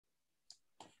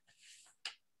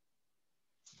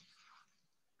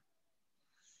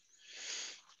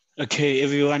Okay,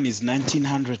 everyone is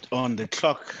 1900 on the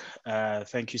clock.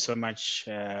 Thank you so much.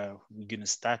 We're going to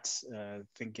start. I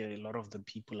think a lot of the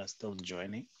people are still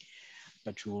joining,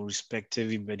 but we will respect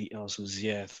everybody else who's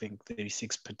here. I think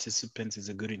 36 participants is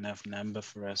a good enough number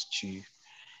for us to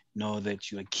know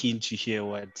that you are keen to hear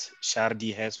what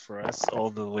Chardi has for us all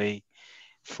the way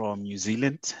from New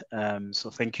Zealand. So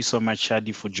thank you so much,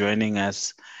 Chardi, for joining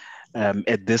us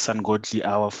at this ungodly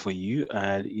hour for you.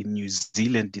 In New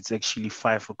Zealand, it's actually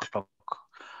 5 o'clock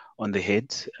on the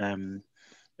head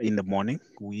in the morning.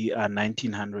 We are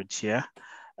 1900 here.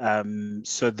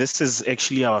 So this is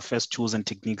actually our first tools and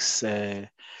techniques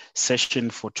session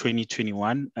for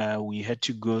 2021. We had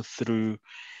to go through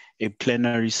a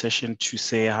plenary session to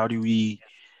say how do we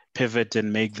pivot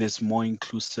and make this more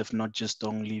inclusive, not just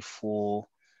only for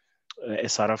a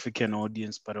South African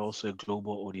audience, but also a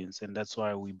global audience. And that's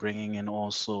why we're bringing in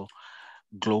also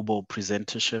global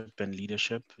presentership and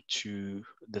leadership to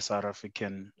the South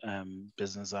African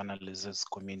business analysts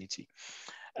community.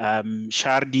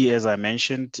 Chardi, as I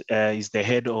mentioned, is the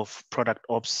head of product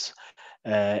ops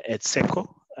at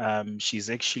Seco. She's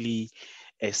actually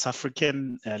a South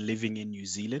African living in New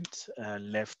Zealand,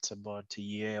 left about a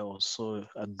year or so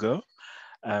ago,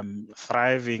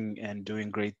 thriving and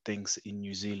doing great things in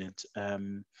New Zealand.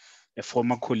 A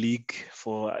former colleague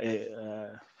for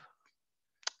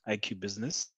IQ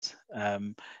Business,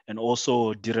 and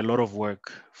also did a lot of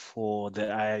work for the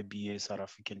IIBA South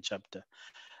African chapter.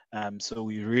 So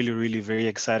we're really very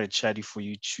excited, Shadi, for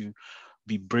you to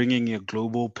be bringing a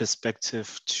global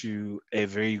perspective to a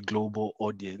very global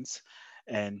audience.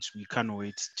 And we can't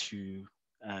wait to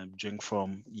drink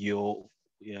from your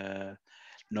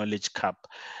knowledge cup.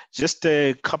 Just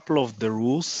a couple of the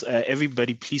rules.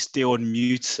 Everybody, please stay on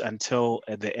mute until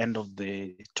at the end of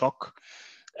the talk.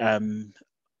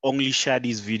 Only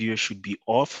Shadi's video should be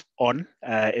on.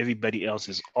 Everybody else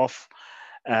is off.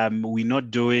 We're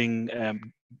not doing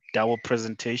DAO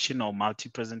presentation or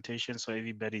multi-presentation, so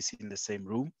everybody's in the same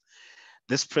room.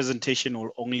 This presentation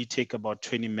will only take about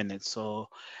 20 minutes. So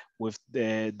with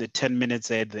the 10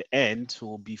 minutes at the end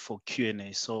will be for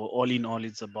Q&A. So all in all,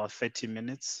 it's about 30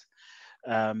 minutes.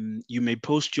 You may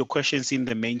post your questions in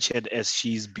the main chat as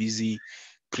she's busy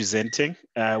presenting.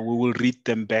 We will read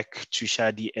them back to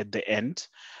Shadi at the end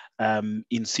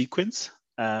in sequence.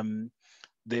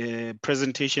 The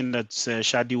presentation that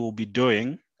Shadi will be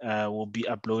doing will be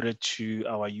uploaded to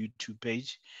our YouTube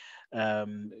page,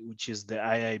 which is the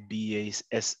IIBA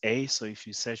SA. So if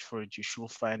you search for it, you should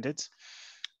find it.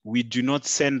 We do not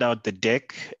send out the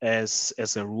deck as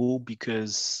a rule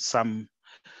because some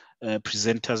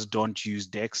presenters don't use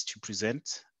decks to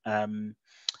present. The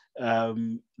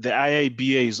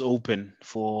IIBA is open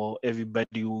for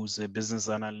everybody who's a business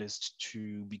analyst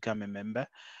to become a member.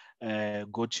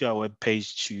 Go to our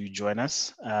webpage to join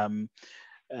us.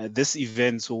 This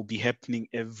event will be happening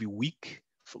every week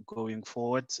for going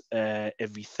forward,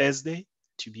 every Thursday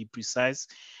to be precise,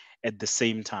 at the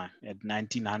same time, at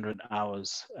 1900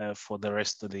 hours for the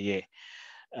rest of the year.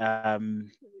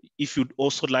 If you'd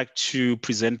also like to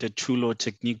present a tool or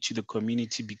technique to the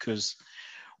community, because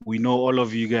we know all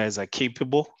of you guys are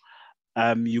capable,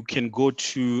 you can go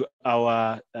to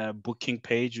our booking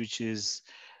page, which is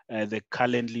the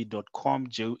calendly.com,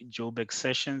 Joburg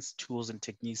Sessions, Tools and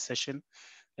Techniques session.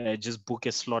 Just book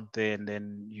a slot there and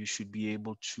then you should be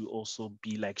able to also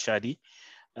be like Shadi.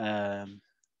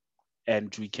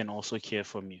 And we can also hear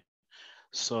from you.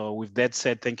 So with that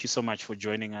said, thank you so much for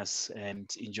joining us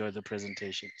and enjoy the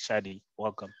presentation. Shadi,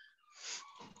 welcome.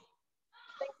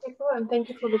 Thank you, and thank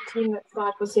you for the team at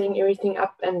site for setting everything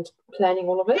up and planning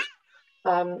all of it.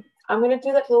 I'm going to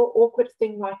do that little awkward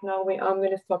thing right now where I'm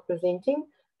going to start presenting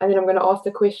and then I'm going to ask the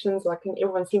questions like, can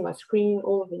everyone see my screen?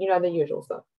 All of the, the usual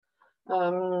stuff.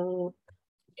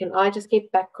 Can I just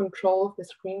get back control of the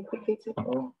screen quickly,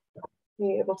 people? Are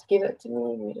you able to give it to me?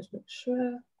 Let me just make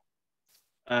sure.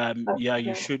 Yeah,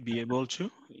 you should be able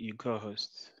to. You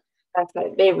co-host.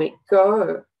 Okay, there we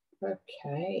go.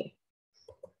 Okay.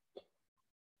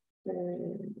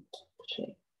 And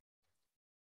check.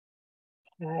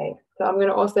 Okay, so I'm going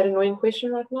to ask that annoying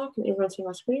question right now. Can everyone see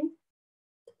my screen?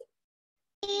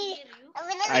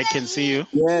 I can see you.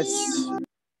 Yes.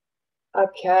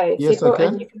 Okay. Yes, Sipo, okay.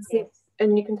 and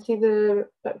you can see the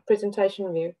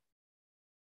presentation view.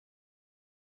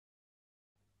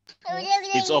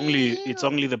 It's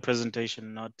only the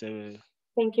presentation, not the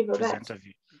presenter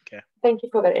view. Okay. Thank you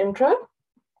for that intro.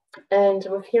 And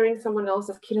with hearing someone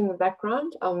else's kid in the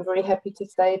background, I'm very happy to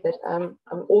say that I'm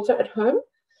also at home,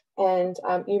 and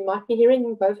you might be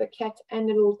hearing both a cat and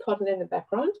a little toddler in the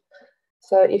background.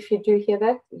 So if you do hear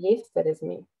that, yes, that is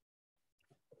me.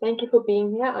 Thank you for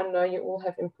being here. I know you all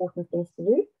have important things to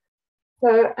do.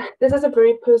 So this is a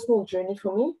very personal journey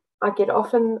for me. I get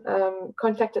often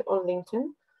contacted on LinkedIn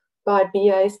by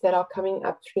BAs that are coming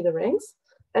up through the ranks,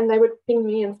 and they would ping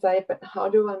me and say, but how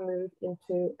do I move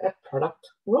into a product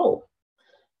role?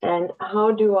 And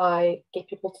how do I get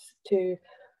people to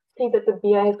think that the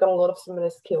BA has got a lot of similar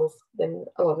skills than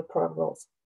a lot of product roles?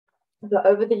 So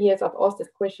over the years, I've asked this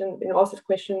question,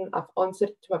 I've answered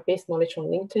to my best knowledge on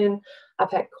LinkedIn. I've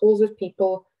had calls with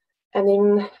people, and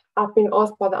then I've been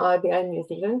asked by the IBA in New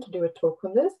Zealand to do a talk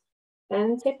on this.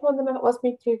 And several of them have asked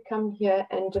me to come here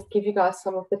and just give you guys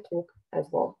some of the talk as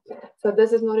well. So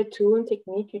this is not a tool and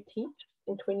technique you teach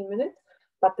in 20 minutes,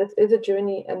 but this is a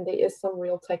journey, and there is some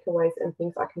real takeaways and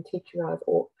things I can teach you guys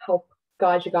or help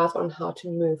guide you guys on how to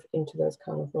move into those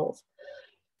kind of roles.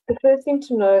 The first thing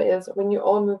to know is when you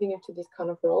are moving into these kind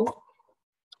of roles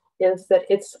is that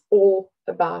it's all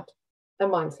about a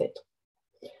mindset.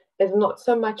 It's not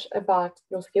so much about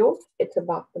your skills, it's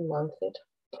about the mindset.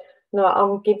 Now,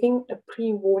 I'm giving a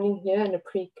pre-warning here and a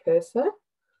precursor.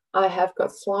 I have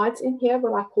got slides in here,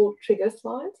 what I call trigger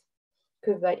slides,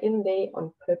 because they're in there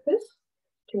on purpose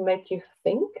to make you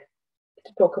think,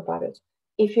 to talk about it.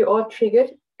 If you are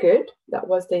triggered, good, that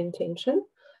was the intention.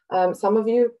 Some of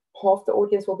you, half the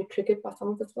audience will be triggered by some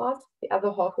of the slides. The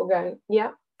other half will go,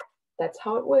 yeah, that's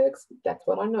how it works. That's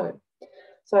what I know.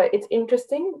 So it's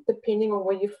interesting, depending on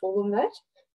where you fall on that,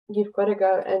 you've got to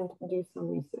go and do some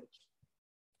research.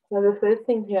 So the first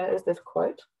thing here is this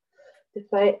quote to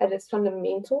say at its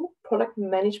fundamental, product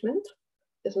management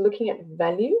is looking at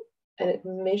value, and it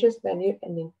measures value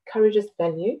and encourages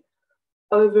value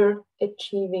over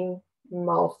achieving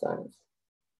milestones.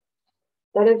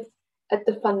 That is at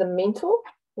the fundamental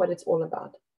what it's all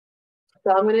about.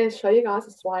 So I'm going to show you guys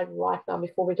a slide right now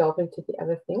before we delve into the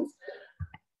other things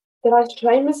that I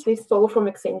shamelessly stole from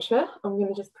Accenture. I'm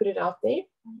going to just put it out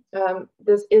there.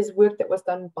 This is work that was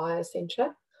done by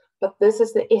Accenture, but this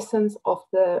is the essence of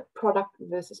the product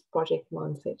versus project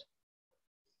mindset.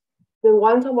 The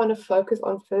ones I want to focus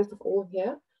on first of all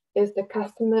here is the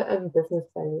customer and business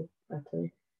value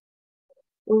item.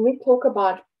 When we talk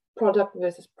about product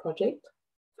versus project,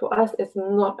 for us, it's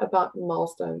not about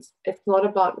milestones. It's not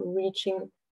about reaching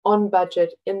on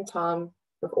budget, in time,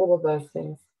 with all of those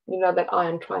things. You know, that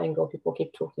iron triangle people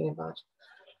keep talking about.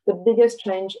 The biggest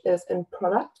change is in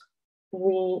product.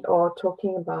 We are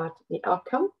talking about the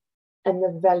outcome and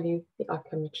the value the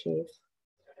outcome achieves.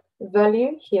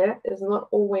 Value here is not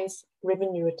always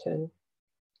revenue return.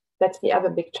 That's the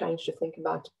other big change to think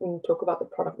about when you talk about the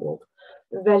product world.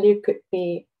 Value could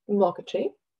be market share,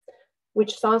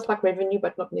 which sounds like revenue,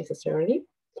 but not necessarily.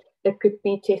 It could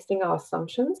be testing our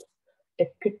assumptions.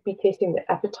 It could be testing the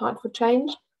appetite for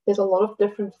change. There's a lot of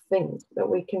different things that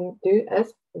we can do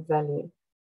as value.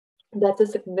 That's a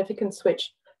significant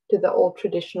switch to the old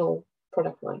traditional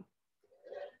product line.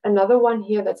 Another one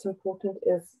here that's important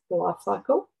is the life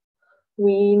cycle.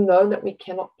 We know that we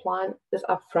cannot plan this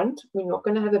upfront. We're not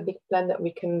going to have a big plan that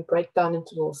we can break down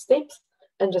into little steps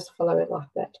and just follow it like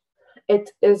that. It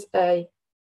is a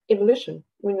evolution.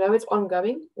 We know it's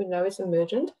ongoing. We know it's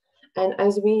emergent. And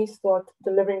as we start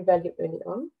delivering value early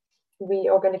on, we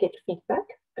are going to get feedback,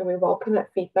 and we welcome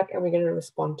that feedback, and we're going to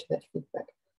respond to that feedback.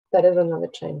 That is another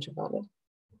change about it.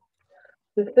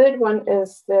 The third one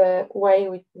is the way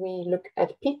we look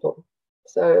at people.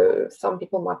 So some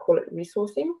people might call it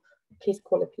resourcing. Please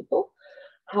call it people.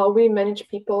 How we manage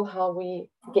people, how we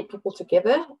get people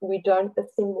together. We don't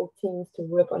assemble teams to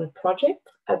work on a project.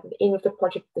 At the end of the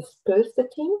project, disperse the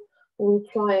team. We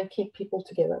try and keep people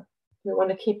together. We want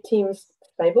to keep teams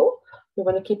stable. We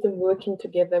want to keep them working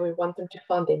together. We want them to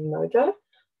find their mojo.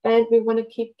 And we want to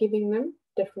keep giving them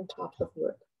different types of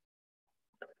work.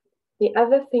 The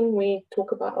other thing we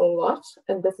talk about a lot,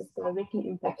 and this is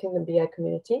directly impacting the BA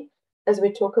community, is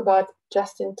we talk about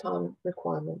just-in-time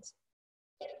requirements.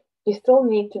 You still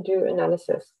need to do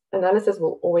analysis. Analysis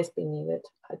will always be needed.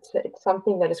 It's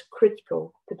something that is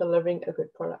critical to delivering a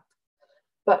good product.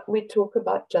 But we talk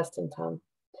about just-in-time.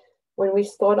 When we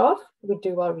start off, we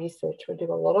do our research. We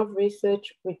do a lot of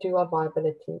research. We do our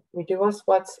viability. We do our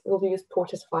SWOTs. We'll use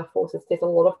Porter's 5 forces. There's a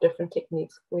lot of different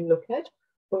techniques we look at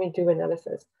when we do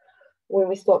analysis. When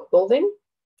we start building,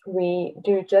 we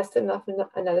do just enough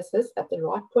analysis at the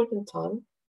right point in time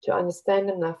to understand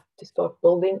enough to start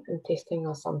building and testing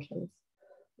our assumptions.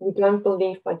 We don't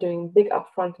believe by doing big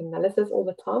upfront analysis all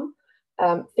the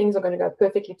time, things are going to go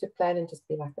perfectly to plan and just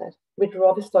be like that. We'd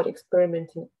rather start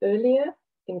experimenting earlier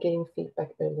and getting feedback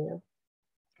earlier.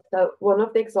 So one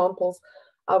of the examples,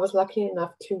 I was lucky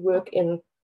enough to work in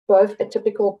both a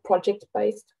typical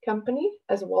project-based company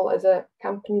as well as a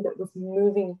company that was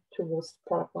moving towards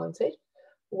product mindset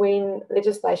when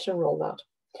legislation rolled out.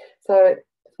 So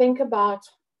think about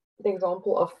the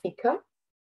example of FICA.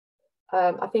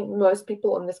 I think most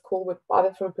people on this call, with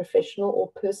either from a professional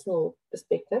or personal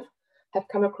perspective, have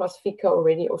come across FICA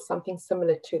already or something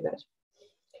similar to that.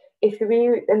 If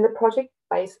we, in the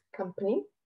project-based company,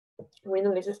 when the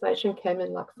legislation came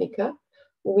in like FICA,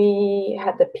 we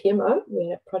had the PMO, we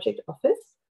had a project office,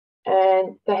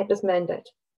 and they had this mandate.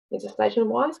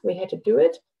 Legislation-wise, we had to do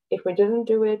it. If we didn't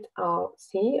do it, our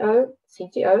CEO,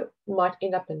 CTO might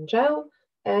end up in jail,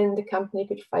 and the company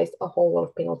could face a whole lot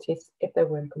of penalties if they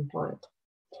weren't compliant.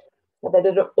 Now, they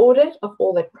did an audit of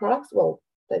all their products. Well,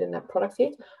 they didn't have products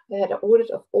yet. They had an audit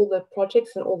of all the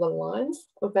projects and all the lines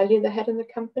of value they had in the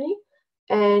company.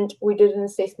 And we did an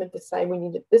assessment to say we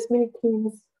needed this many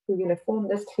teams, we were going to form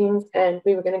this teams, and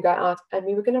we were going to go out and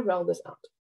we were going to roll this out.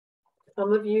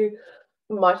 Some of you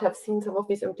might have seen some of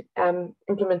these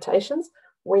implementations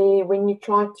where when you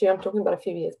try to, I'm talking about a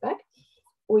few years back,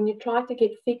 when you try to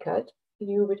get FICA'd,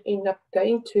 you would end up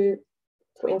going to,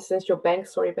 for instance, your bank,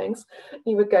 banks,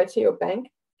 you would go to your bank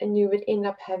and you would end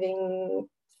up having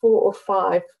 4 or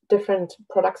 5 different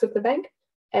products of the bank,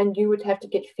 and you would have to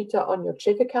get FICA on your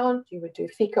check account, you would do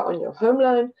FICA on your home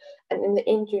loan, and in the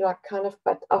end you're like kind of,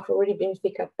 but I've already been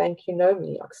FICA bank, you know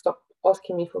me, like stop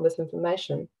asking me for this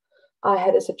information. I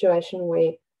had a situation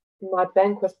where my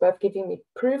bank was both giving me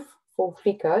proof for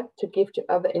FICA to give to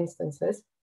other instances,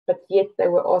 but yet they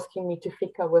were asking me to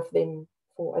FICA with them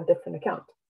for a different account.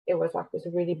 It was like this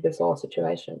really bizarre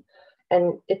situation.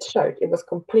 And it showed, it was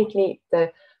completely,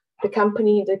 the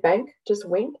company, the bank just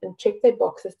went and checked their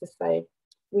boxes to say,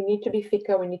 we need to be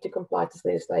FICA, we need to comply to this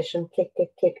legislation, click, click,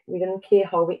 click. We didn't care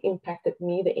how we impacted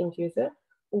me, the end user.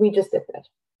 We just did that.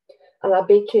 And I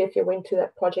bet you if you went to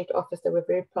that project office, they were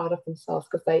very proud of themselves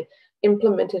because they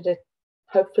implemented it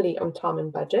hopefully on time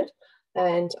and budget.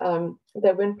 And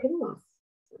they weren't penalized.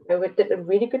 They did a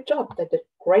really good job. They did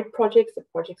great projects. The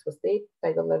projects was there.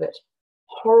 They delivered.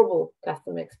 Horrible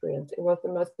customer experience. It was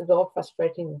the most bizarre,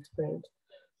 frustrating experience.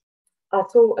 I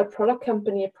saw a product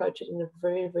company approach it in a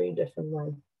very, very different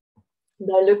way.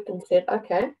 They looked and said,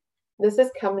 okay, this is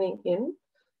coming in.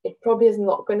 It probably is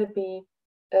not going to be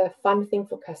a fun thing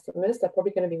for customers. They're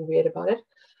probably going to be weird about it.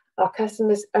 Our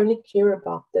customers only care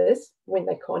about this when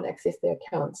they can't access their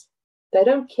accounts. They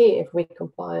don't care if we're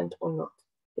compliant or not.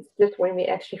 It's just when we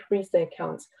actually freeze their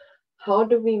accounts. How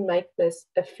do we make this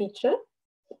a feature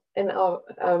in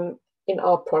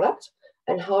our product,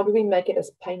 and how do we make it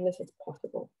as painless as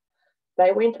possible?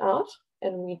 They went out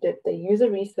and we did the user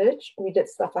research. We did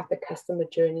stuff like the customer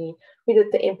journey. We did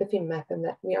the empathy map, and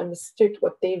that we understood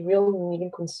what their real need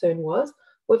and concern was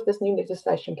with this new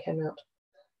legislation came out.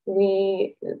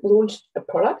 We launched a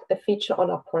product, a feature on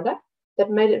our product that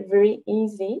made it very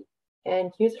easy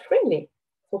and user-friendly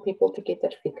for people to get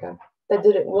that FICA. They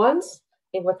did it once,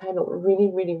 it was handled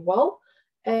really, really well,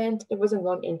 and it was a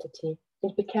non-entity.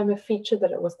 It became a feature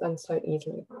that it was done so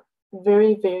easily.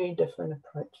 Very, very different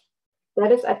approach.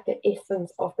 That is at the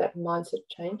essence of that mindset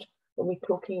change that we're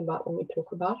talking about when we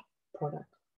talk about product.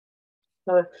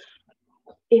 So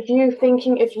if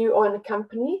you are in a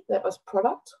company that was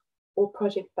product or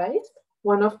project-based,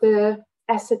 one of the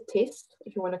asset tests,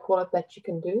 if you want to call it that, you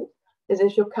can do is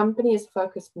if your company is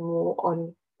focused more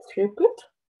on throughput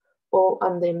or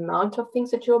on the amount of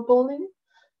things that you're building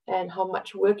and how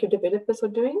much work your developers are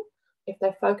doing, if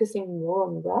they're focusing more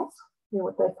on that,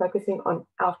 what they're focusing on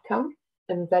outcome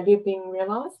and value being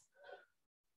realized,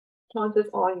 chances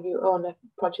are you are a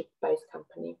project-based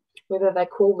company. Whether they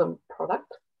call them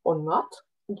product or not,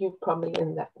 you're probably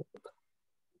in that group.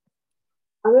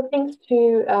 Other things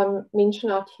to mention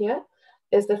out here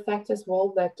is the fact as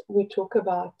well that we talk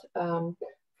about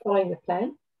following the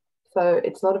plan. So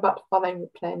it's not about following the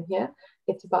plan here,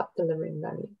 it's about delivering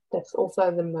value. That's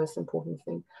also the most important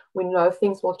thing. We know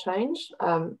things will change.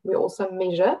 We also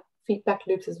measure. Feedback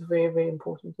loops is very, very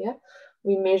important here.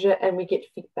 We measure and we get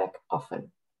feedback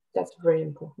often. That's very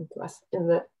important to us in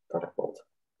the product world.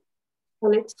 So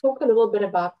let's talk a little bit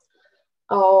about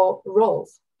our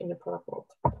roles in the product world.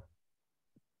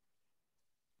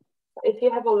 If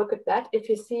you have a look at that, if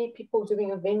you see people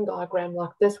doing a Venn diagram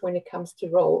like this when it comes to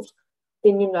roles,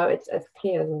 then you know it's as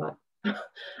clear as mud.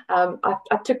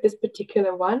 I took this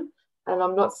particular one, and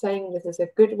I'm not saying this is a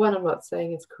good one. I'm not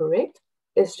saying it's correct.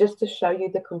 It's just to show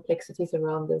you the complexities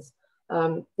around this.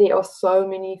 There are so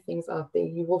many things out there.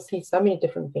 You will see so many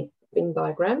different Venn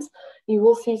diagrams. You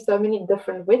will see so many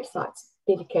different websites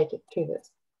dedicated to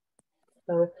this.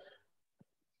 So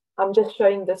I'm just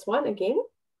showing this one again.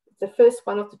 the first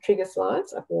one of the trigger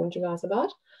slides I've warned you guys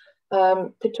about,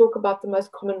 to talk about the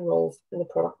most common roles in the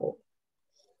product org.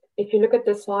 If you look at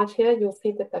the slide here, you'll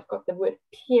see that they've got the word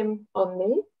PM on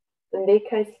there. In their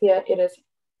case here, it is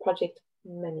project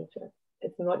manager.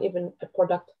 It's not even a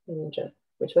product manager,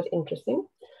 which was interesting.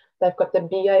 They've got the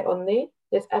BA on there.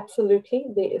 There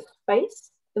is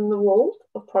space in the world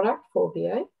of product for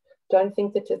BA. Don't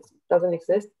think that it doesn't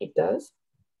exist. It does.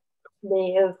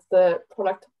 There is the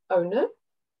product owner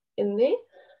in there,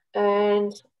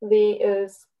 and there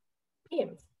is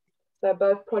PM. So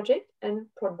both project and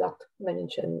product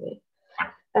manager in there.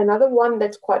 Another one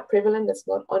that's quite prevalent that's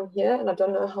not on here, and I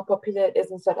don't know how popular it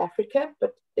is in South Africa,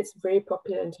 but it's very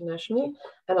popular internationally,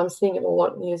 and I'm seeing it a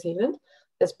lot in New Zealand,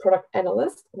 is product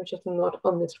analyst, which is not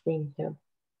on the screen here.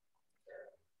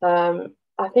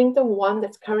 I think the one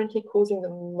that's currently causing the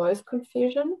most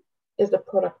confusion is the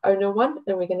product owner one,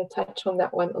 and we're going to touch on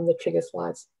that one on the trigger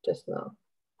slides just now.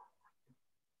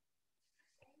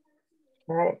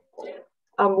 Okay.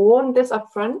 I warned this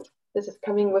up front. This is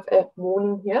coming with a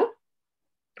warning here.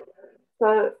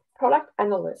 So product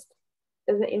analyst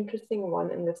is an interesting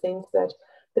one in the sense that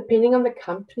depending on the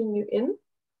company you're in,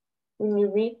 when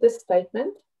you read this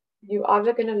statement, you're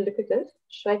either going to look at it,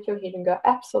 shake your head and go,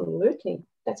 absolutely,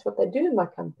 that's what they do in my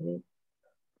company.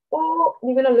 Or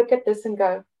you're going to look at this and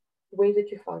go, where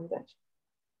did you find that?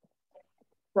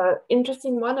 So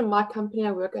interesting one in my company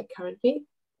I work at currently.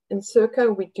 In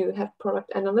Circo, we do have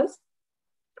product analysts.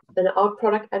 And our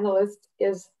product analyst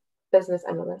is business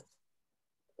analyst.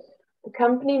 The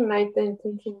company made the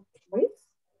intentional choice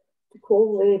to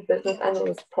call their business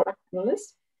analyst product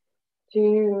analyst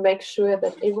to make sure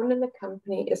that everyone in the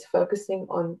company is focusing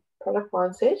on product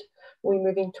mindset. We're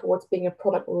moving towards being a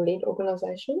product-led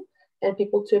organization and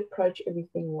people to approach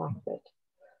everything like that.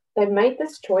 They made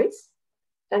this choice,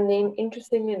 and then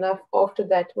interestingly enough, after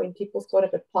that, when people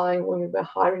started applying, when we were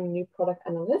hiring new product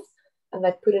analysts, and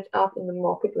they put it out in the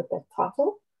market with that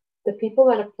title, the people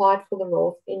that applied for the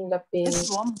roles ended up being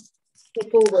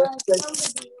people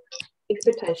with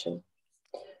expectation.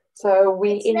 So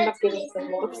we ended up getting a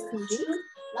lot of CVs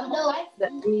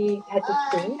that we had to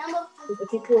screen. So the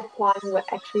people applying were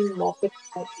actually market.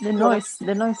 The noise.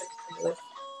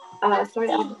 Sorry,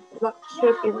 I'm not sure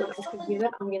if everyone else can hear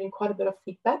that. I'm getting quite a bit of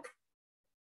feedback.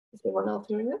 Is everyone else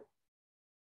hearing it?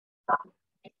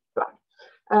 Right.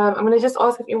 I'm going to just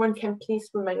ask if everyone can please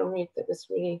remain on mute, that this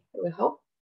really will help.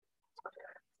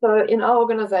 So in our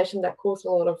organization, that caused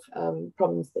a lot of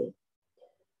problems there.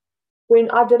 When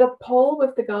I did a poll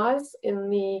with the guys in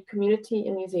the community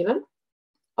in New Zealand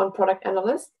on product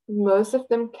analysts, most of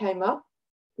them came up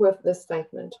with this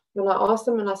statement. When I asked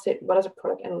them and I said, what does a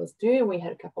product analyst do? And we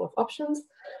had a couple of options.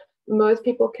 Most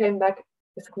people came back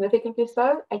significantly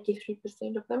so,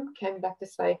 83% of them came back to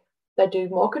say they do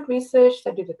market research,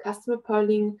 they do the customer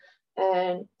polling,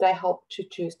 and they help to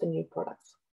choose the new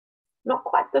products. Not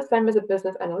quite the same as a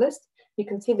business analyst. You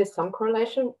can see there's some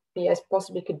correlation. BAs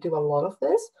possibly could do a lot of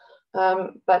this,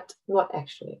 but not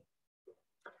actually.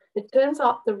 It turns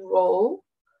out the role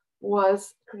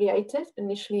was created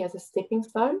initially as a stepping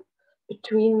stone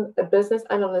between a business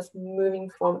analyst moving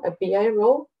from a BA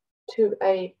role to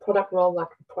a product role like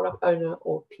a product owner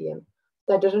or PM.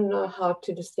 They didn't know how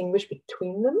to distinguish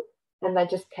between them, and they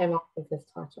just came up with this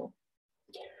title.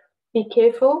 Be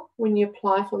careful when you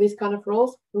apply for these kind of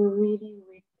roles. Really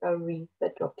read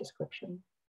the job description.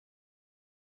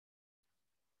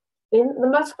 Then the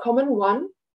most common one,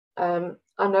 I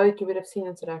know you would have seen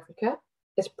in South Africa,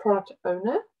 is product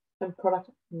owner and product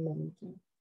manager.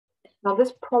 Now,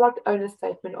 this product owner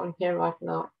statement on here right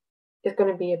now is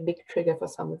going to be a big trigger for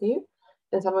some of you.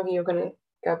 And some of you are going to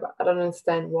go, but I don't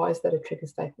understand, why is that a trigger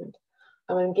statement?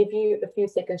 I'm going to give you a few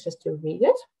seconds just to read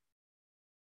it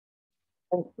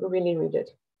and really read it.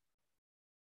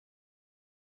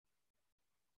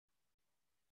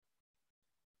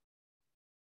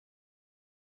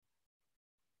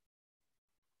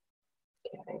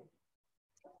 Okay.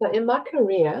 So in my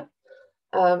career,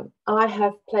 I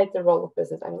have played the role of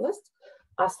business analyst.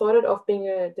 I started off being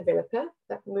a developer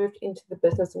that moved into the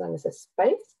business analysis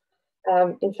space.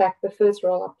 In fact, the first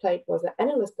role I played was an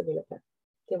analyst developer.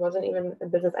 There wasn't even a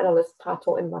business analyst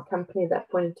title in my company at that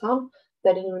point in time.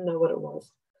 They didn't even know what it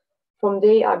was. From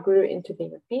there, I grew into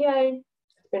being a BA.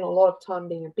 Spent a lot of time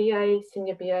being a BA,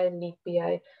 senior BA, lead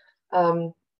BA,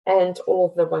 and all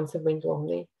of the ones that went along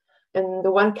there. And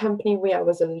the one company where I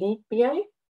was a lead BA,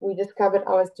 we discovered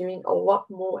I was doing a lot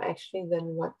more actually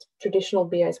than what traditional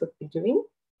BAs would be doing,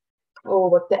 or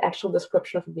what the actual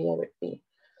description of a BA would be.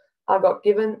 I got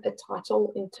given a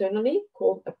title internally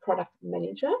called a product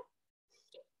manager,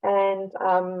 and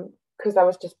because I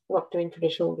was just not doing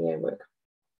traditional BA work.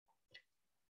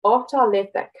 After I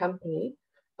left that company,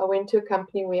 I went to a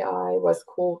company where I was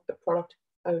called the product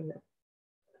owner.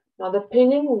 Now,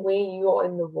 depending on where you are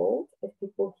in the world, if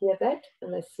people hear that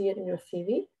and they see it in your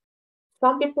CV,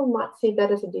 some people might see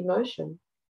that as a demotion.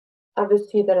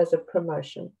 Others see that as a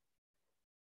promotion.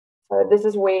 So this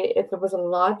is where, if it was a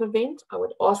live event, I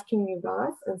would ask you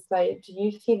guys and say, do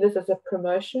you see this as a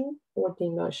promotion or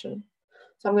demotion?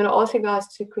 So I'm going to ask you guys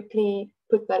to quickly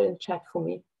put that in chat for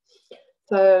me.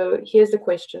 So here's the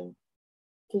question.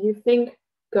 Do you think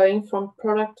going from a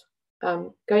product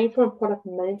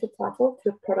manager title to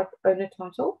a product owner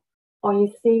title, are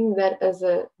you seeing that as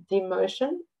a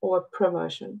demotion or a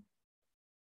promotion?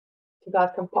 You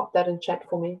guys can pop that in chat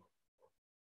for me.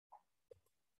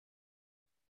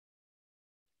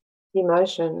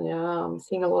 Demotion, yeah, I'm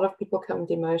seeing a lot of people come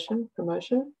demotion,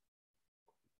 promotion.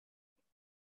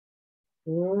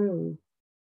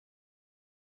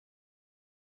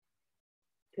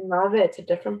 Neither, it's a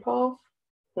different path.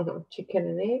 Chicken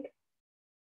and egg.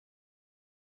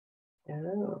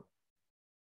 Oh.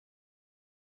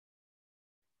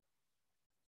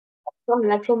 Some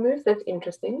lateral moves, that's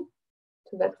interesting.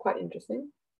 So that's quite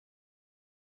interesting.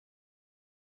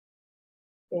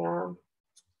 Yeah.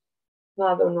 No,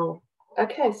 I don't know.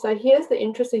 Okay, so here's the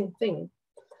interesting thing.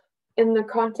 In the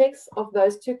context of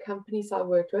those two companies I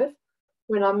worked with,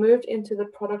 when I moved into the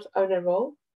product owner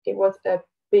role, it was a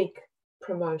big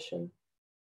promotion.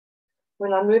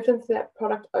 When I moved into that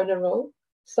product owner role,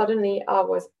 suddenly I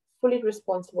was fully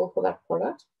responsible for that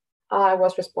product. I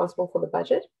was responsible for the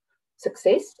budget,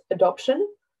 success, adoption,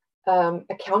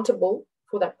 accountable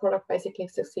for that product basically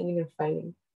succeeding and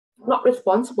failing. Not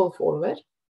responsible for all of it,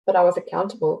 but I was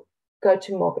accountable.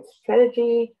 Go-to-market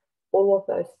strategy, all of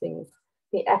those things.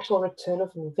 The actual return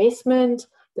of investment,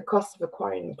 the cost of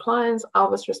acquiring clients, I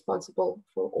was responsible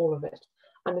for all of it.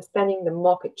 Understanding the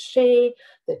market share,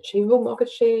 the achievable market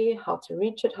share, how to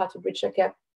reach it, how to bridge that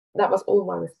gap, that was all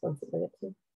my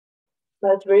responsibility.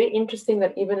 But it's very interesting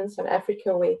that even in South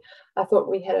Africa, where I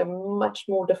thought we had a much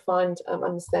more defined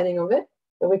understanding of it,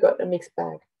 that we got a mixed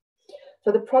bag.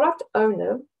 So the product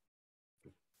owner,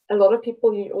 a lot of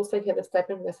people, you also hear the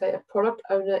statement, they say a product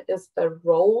owner is a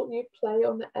role you play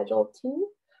on the Agile team,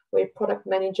 where product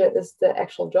manager is the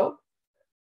actual job.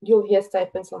 You'll hear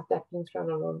statements like that being thrown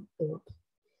around a lot.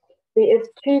 There is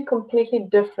two completely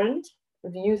different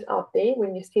views out there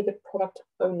when you see the product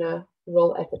owner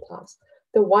role advertised.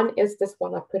 The one is this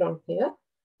one I put on here,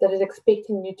 that is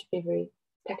expecting you to be very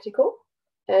tactical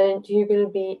and you're going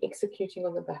to be executing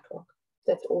on the backlog.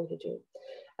 That's all you do.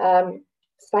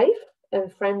 SAFe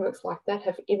and frameworks like that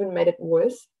have even made it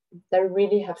worse. They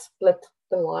really have split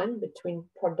the line between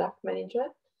product manager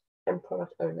and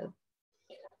product owner.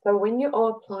 So when you are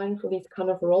applying for these kind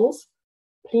of roles,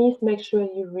 please make sure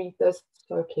you read those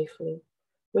so carefully.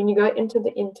 When you go into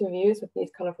the interviews with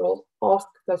these kind of roles, ask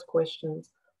those questions.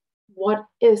 What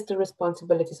is the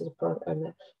responsibilities of the product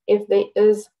owner? If there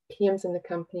is PMs in the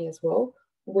company as well,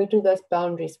 where do those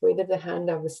boundaries, where did the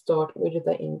handovers start, where do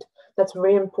they end? That's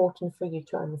very important for you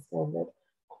to understand that.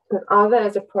 Because either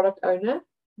as a product owner,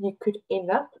 you could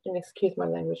end up, and excuse my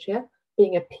language here,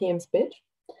 being a PM's bitch,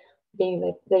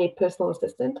 being their personal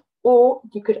assistant, or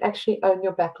you could actually own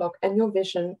your backlog and your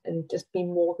vision and just be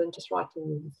more than just writing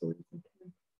movies.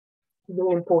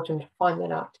 Very important to find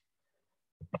that out.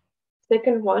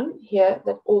 Second one here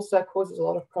that also causes a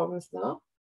lot of problems now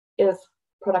is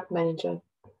product manager.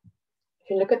 If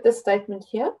you look at this statement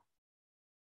here,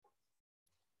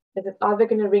 is it either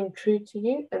going to ring true to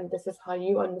you and this is how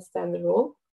you understand the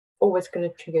role, or it's going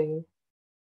to trigger you?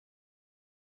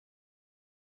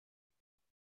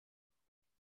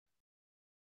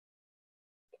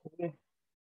 Okay.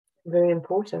 Very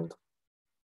important.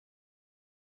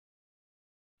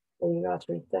 So you guys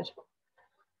read that.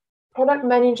 Product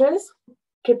managers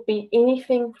could be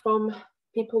anything from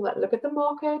people that look at the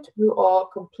market, who are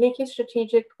completely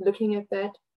strategic, looking at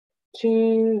that,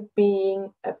 to being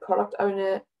a product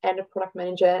owner and a product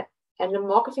manager and a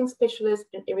marketing specialist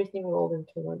and everything rolled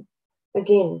into one.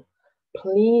 Again,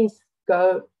 please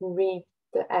go read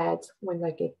the ads when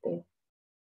they get there.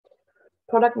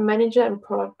 Product manager and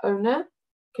product owner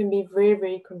can be very,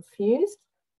 very confused,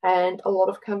 and a lot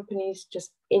of companies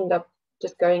just end up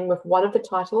just going with one of the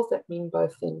titles that mean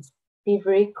both things. Be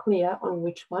very clear on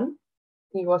which one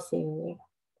you are seeing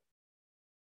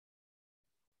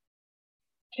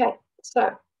there. Okay,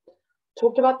 so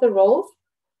talked about the roles.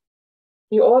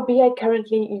 You are a BA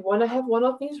currently, you want to have one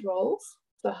of these roles.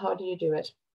 So how do you do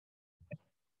it?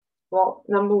 Well,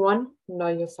 number one, know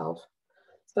yourself.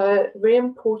 So very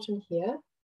important here.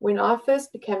 When I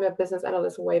first became a business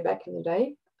analyst way back in the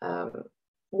day,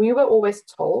 we were always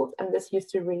told, and this used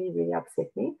to really, really upset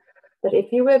me, that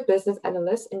if you were a business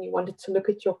analyst and you wanted to look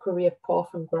at your career path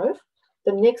and growth,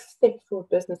 the next step for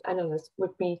a business analyst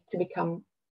would be to become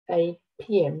a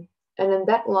PM. And in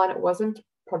that line, it wasn't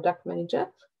product manager,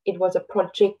 it was a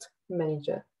project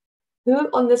manager. Who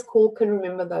on this call can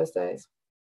remember those days?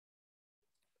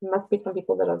 There must be some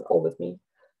people that are old with me.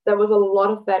 There was a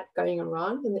lot of that going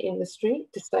around in the industry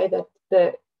to say that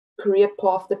the career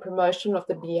path, the promotion of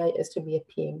the BA is to be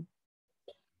a PM.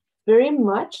 Very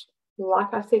much,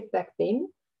 like I said back then,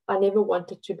 I never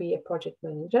wanted to be a project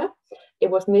manager. It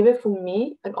was never for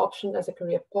me an option as a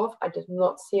career path. I did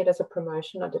not see it as a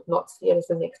promotion. I did not see it as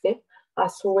the next step. I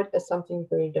saw it as something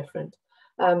very different.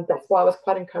 That's why I was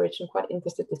quite encouraged and quite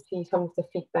interested to see some of the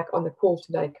feedback on the call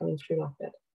today coming through like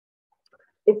that.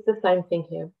 It's the same thing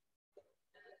here.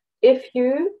 If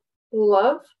you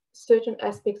love certain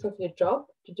aspects of your job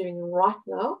you're doing right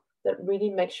now that really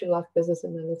makes you love business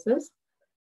analysis,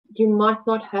 you might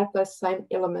not have those same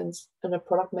elements in a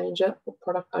product manager or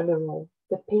product owner role,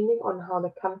 depending on how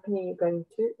the company you're going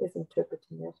to is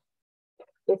interpreting it.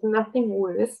 There's nothing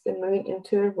worse than moving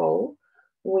into a role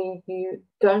where you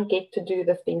don't get to do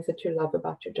the things that you love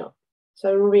about your job.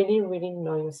 So really, really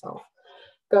know yourself.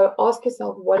 Go ask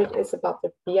yourself what it is about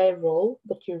the BA role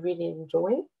that you really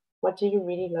enjoy. What do you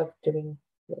really love doing?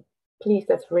 Please,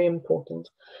 that's very important.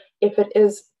 If it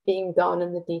is being down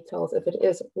in the details, if it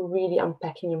is really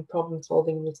unpacking and problem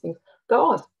solving these things,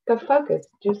 go ask, go focus,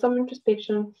 do some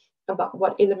introspection about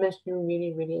what elements you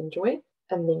really, really enjoy,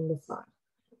 and then decide.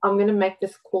 I'm going to make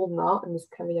this call now and this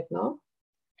caveat now.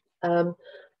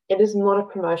 It is not a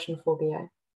promotion for BA.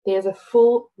 There's a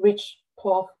full, rich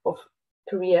path of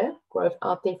career growth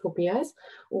out there for BAs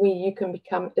where you can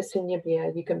become a senior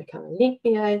BA, you can become a lead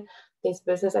BA. There's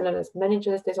business analyst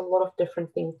managers. There's a lot of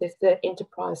different things. There's the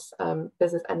enterprise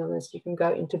business analyst. You can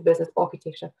go into business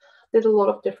architecture. There's a lot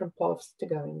of different paths to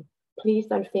go in. Please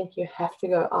don't think you have to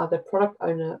go either product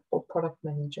owner or product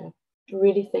manager.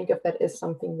 Really think if that is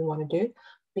something you want to do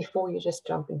before you just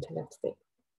jump into that step.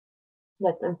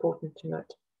 That's important to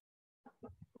note.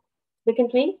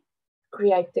 Secondly,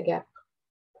 create the gap.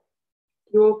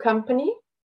 Your company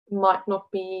might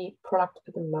not be product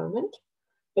at the moment,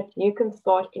 but you can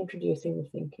start introducing the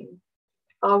thinking.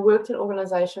 I worked in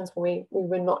organizations where we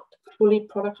were not fully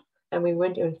product and we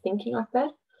weren't even thinking like that,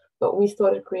 but we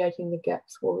started creating the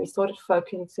gaps where we started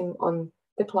focusing on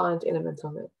the client elements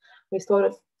of it. We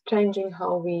started changing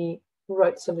how we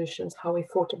wrote solutions, how we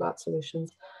thought about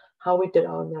solutions, how we did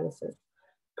our analysis.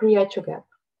 Create your gap.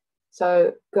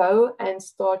 So go and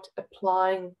start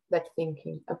applying that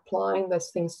thinking, applying those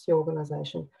things to your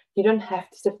organization. You don't have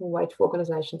to sit and wait for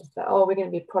organizations to say, oh, we're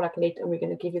going to be product led and we're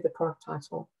going to give you the product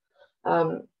title.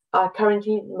 I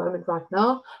currently, at the moment right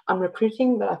now, I'm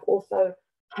recruiting, but I've also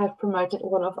have promoted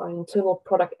one of our internal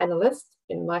product analysts,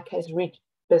 in my case,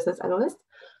 business analyst,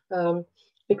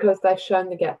 because they've shown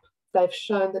the gap. They've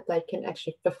shown that they can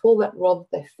actually fulfill that role,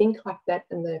 that they think like that,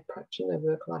 and they're approaching their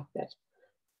work like that.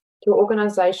 To your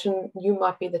organization, you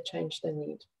might be the change they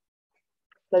need.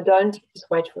 So don't just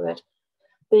wait for it.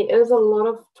 There is a lot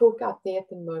of talk out there at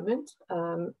the moment.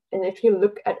 And if you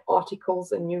look at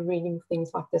articles and you're reading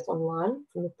things like this online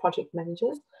from the project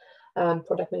managers,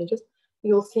 product managers,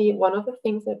 you'll see one of the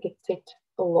things that gets said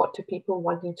a lot to people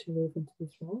wanting to move into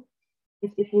this role is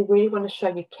if you really want to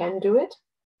show you can do it,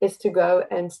 is to go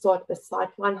and start a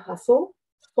sideline hustle,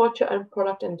 start your own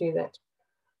product and do that.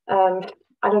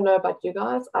 I don't know about you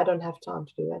guys. I don't have time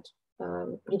to do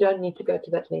that. You don't need to go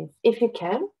to that length. If you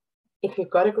can, if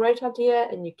you've got a great idea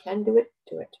and you can do it,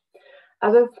 do it.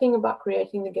 Other thing about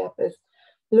creating the gap is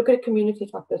look at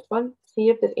communities like this one. See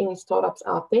if there's any startups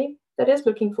out there that is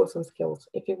looking for some skills.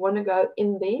 If you want to go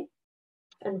in there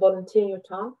and volunteer your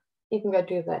time, you can go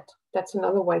do that. That's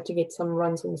another way to get some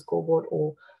runs on the scoreboard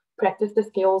or practice the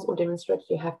skills or demonstrate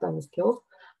you have done the skills.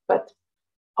 But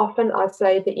often I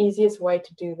say the easiest way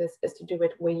to do this is to do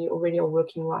it where you already are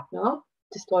working right now,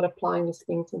 to start applying these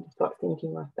things and to start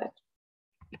thinking like that.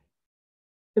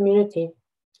 Community.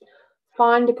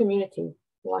 Find a community.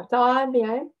 Like the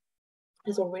IBA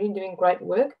is already doing great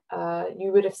work.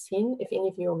 You would have seen, if any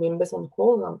of you are members on the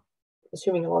call, and I'm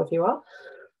assuming a lot of you are,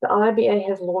 the IBA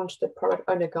has launched a product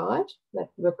owner guide that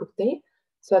work with there.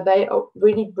 So they are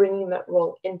really bringing that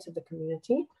role into the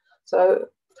community. So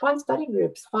find study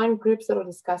groups, find groups that are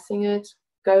discussing it,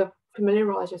 go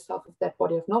familiarize yourself with that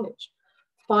body of knowledge.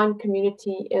 Find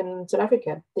community in South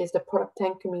Africa. There's the product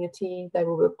tank community. They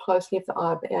will work closely with the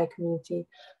IBA community.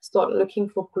 Start looking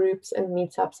for groups and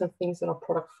meetups and things that are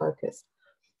product focused.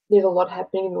 There's a lot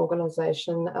happening in the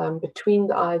organization between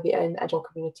the IBA and the Agile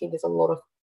community. There's a lot of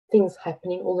things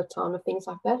happening all the time and things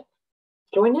like that.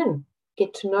 join in,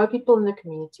 get to know people in the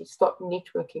community, start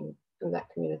networking in that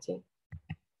community.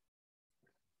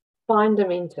 Find a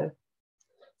mentor.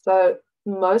 So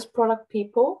most product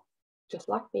people, just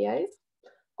like VAs,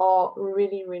 are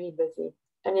really, really busy.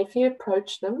 And if you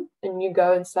approach them and you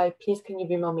go and say, please, can you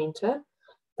be my mentor?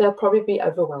 They'll probably be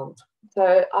overwhelmed.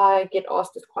 So I get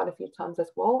asked this quite a few times as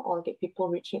well. I'll get people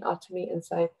reaching out to me and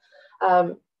say,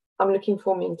 I'm looking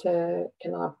for a mentor.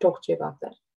 Can I talk to you about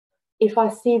that? If I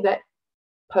see that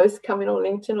post coming on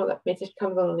LinkedIn or that message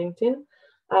comes on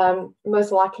LinkedIn,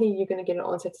 most likely you're going to get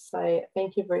an answer to say,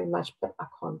 thank you very much, but I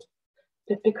can't.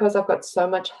 Just because I've got so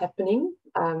much happening.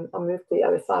 I moved to the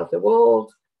other side of the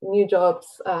world, new jobs,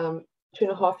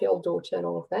 2.5-year-old daughter and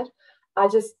all of that. I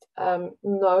just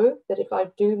know that if I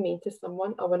do mentor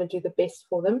someone, I want to do the best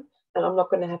for them and I'm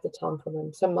not going to have the time for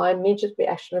them. So my immediate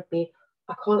reaction would be,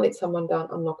 I can't let someone down.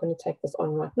 I'm not going to take this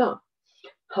on right now.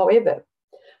 However,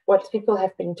 what people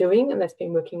have been doing, and that's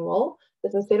been working well,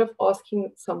 is instead of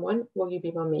asking someone, will you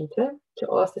be my mentor, to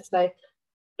ask to say,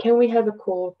 can we have a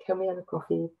call? Can we have a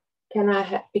coffee? Can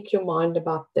I pick your mind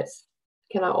about this?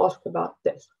 Can I ask about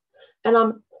this? And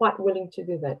I'm quite willing to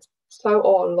do that. So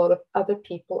are a lot of other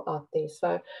people out there.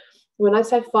 So when I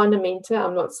say find a mentor,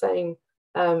 I'm not saying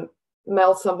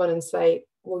mail someone and say,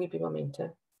 will you be my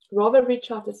mentor? Rather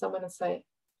reach out to someone and say,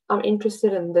 I'm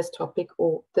interested in this topic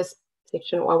or this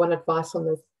section, or I want advice on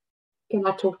this. Can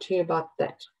I talk to you about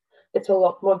that? It's a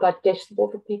lot more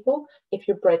digestible for people. If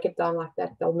you break it down like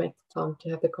that, they'll make the time to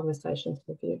have the conversations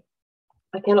with you.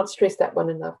 I cannot stress that one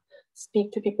enough.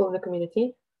 Speak to people in the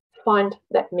community. Find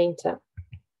that mentor.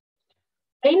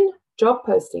 Then job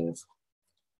postings.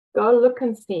 Go look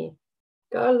and see.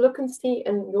 Go look and see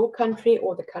in your country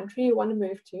or the country you want to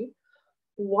move to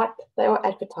what they are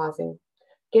advertising.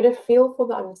 Get a feel for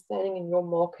the understanding in your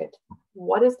market.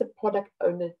 What is the product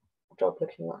owner job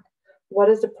looking like? What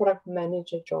is the product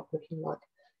manager job looking like?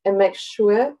 And make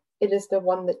sure it is the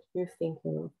one that you're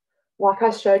thinking of. Like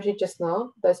I showed you just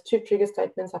now, those 2 trigger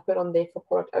statements I put on there for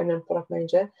product owner and product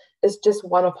manager is just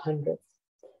one of hundreds.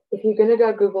 If you're going to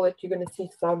go Google it, you're going to see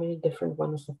so many different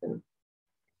ones of them.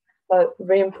 So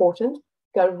very important,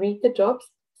 go read the jobs,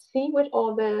 see what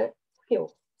are the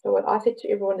skills. So what I said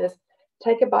to everyone is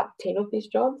take about 10 of these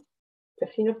jobs,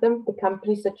 15 of them, the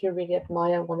companies that you really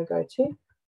admire and want to go to,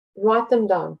 write them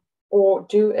down or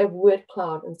do a word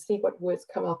cloud and see what words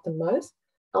come out the most.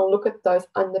 I'll look at those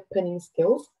underpinning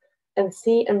skills and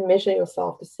see and measure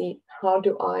yourself to see how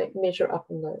do I measure up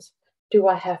on those? Do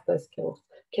I have those skills?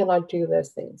 Can I do those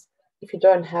things? If you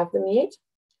don't have them yet,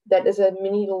 that is a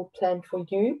mini little plan for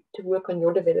you to work on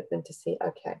your development to see,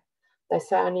 okay, they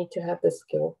say I need to have this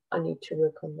skill. I need to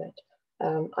work on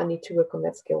that. I need to work on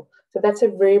that skill. So that's a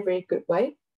very, very good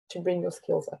way to bring your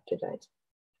skills up to date.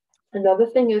 Another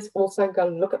thing is also go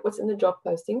look at what's in the job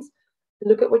postings,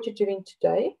 look at what you're doing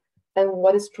today and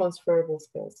what is transferable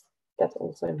skills. That's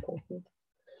also important.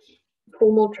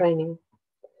 Formal training.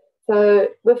 So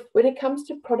when it comes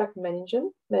to product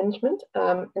management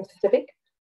in specific,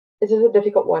 this is a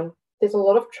difficult one. There's a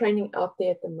lot of training out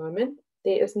there at the moment.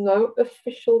 There is no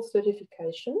official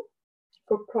certification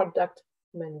for product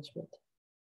management.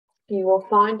 You will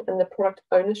find in the product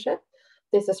ownership,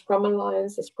 there's a Scrum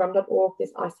Alliance, there's Scrum.org,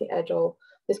 there's IC Agile.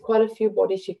 There's quite a few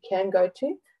bodies you can go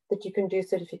to that you can do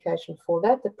certification for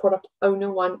that. The product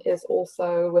owner one is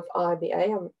also with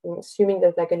IBA. I'm assuming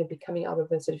that they're going to be coming out of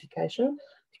the certification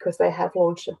because they have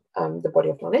launched the body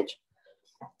of knowledge.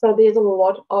 So there's a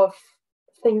lot of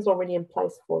things already in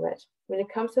place for that. When it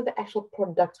comes to the actual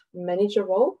product manager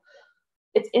role,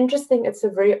 it's interesting. It's a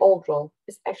very old role.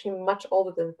 It's actually much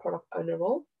older than the product owner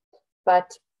role,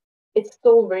 but it's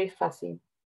still very fussy.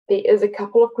 There is a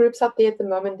couple of groups out there at the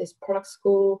moment. There's Product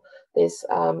School, there's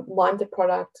Mind the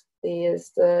Product,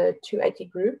 there's the 280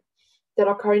 group that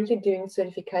are currently doing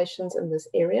certifications in this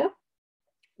area.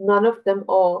 None of them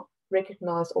are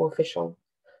recognized or official.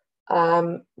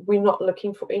 We're not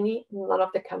looking for any. None of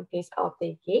the companies out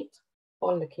there yet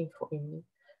are looking for any.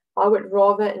 I would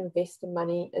rather invest the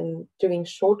money in doing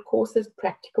short courses,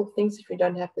 practical things. If you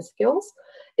don't have the skills,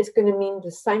 it's going to mean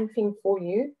the same thing for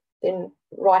you than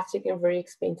writing a very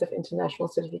expensive international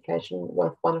certification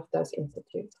with one of those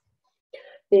institutes.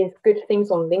 There's good things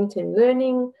on LinkedIn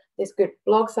Learning. There's good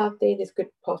blogs out there. There's good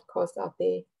podcasts out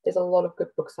there. There's a lot of good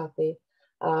books out there.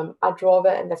 I'd rather,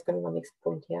 and that's going to be my next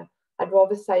point here, I'd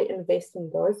rather say invest in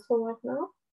those for right now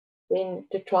than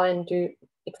to try and do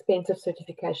expensive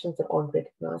certifications that aren't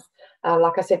recognized.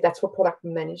 Like I said, that's for product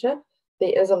manager.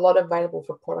 There is a lot available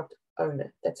for product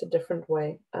owner. That's a different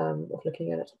way of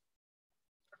looking at it.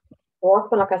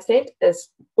 Last one, like I said, is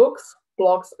books,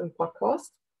 blogs, and podcasts.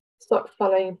 Start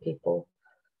following people.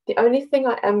 The only thing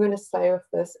I am going to say with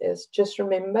this is just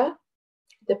remember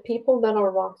the people that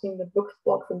are writing the books,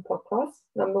 blogs, and podcasts.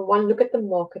 Number one, look at the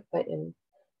market they're in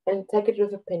and take it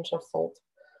with a pinch of salt.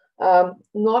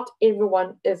 Not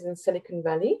everyone is in Silicon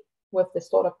Valley with the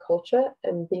startup culture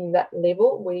and being that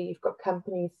level where you've got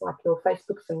companies like your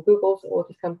Facebooks and Googles, all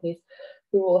these companies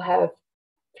who will have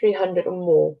 300 or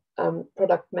more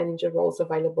product manager roles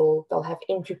available. They'll have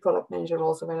entry product manager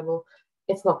roles available.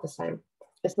 It's not the same.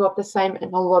 It's not the same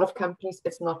in a lot of companies.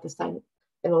 It's not the same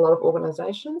in a lot of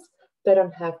organizations. They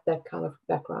don't have that kind of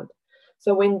background.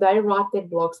 So when they write their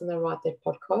blogs and they write their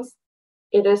podcasts,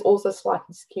 it is also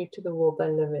slightly skewed to the world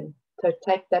they live in. So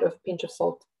take that with a pinch of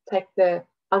salt. Take the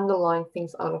underlying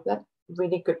things out of that.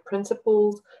 Really good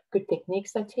principles, good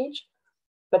techniques they teach,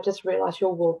 but just realize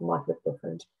your world might look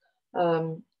different.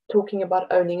 Talking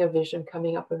about owning a vision,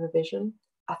 coming up with a vision.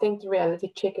 I think the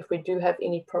reality check, if we do have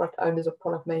any product owners or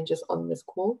product managers on this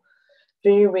call,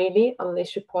 very rarely,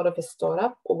 unless you're part of a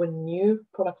startup or a new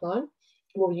product line,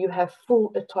 will you have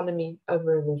full autonomy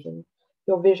over a vision.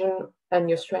 Your vision and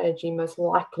your strategy most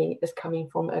likely is coming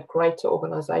from a greater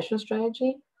organization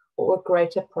strategy or a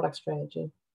greater product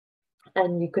strategy.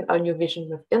 And you can own your vision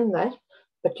within that,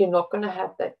 but you're not going to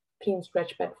have that clean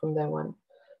scratch back from day one.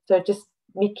 So just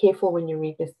be careful when you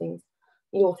read these things.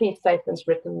 You'll see statements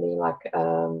written there like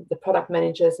the product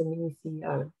manager is a mini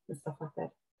CEO and stuff like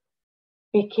that.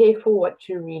 Be careful what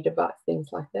you read about things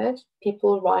like that.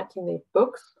 People writing their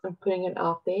books and putting it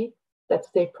out there, that's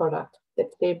their product,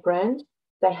 that's their brand.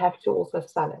 They have to also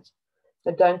sell it.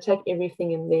 So don't take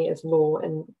everything in there as law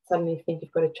and suddenly think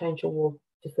you've got to change your world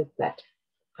to fit that.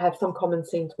 Have some common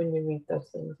sense when you read those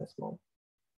things as well.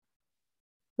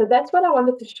 So that's what I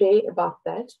wanted to share about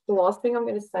that. The last thing I'm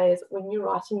going to say is when you're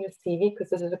writing your CV, because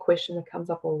this is a question that comes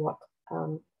up a lot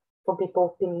from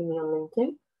people pinging me on LinkedIn,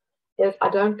 is I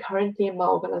don't currently in my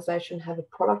organization have a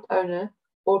product owner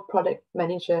or product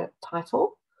manager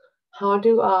title. How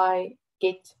do I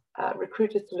get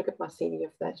recruiters to look at my CV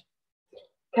of that?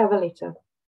 Cover letter.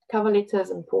 Cover letter is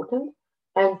important,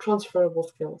 and transferable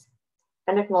skills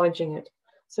and acknowledging it.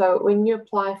 So when you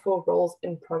apply for roles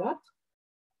in product,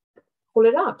 pull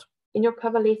it out in your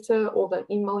cover letter or the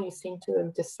email you send to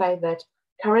them to say that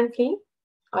currently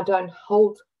I don't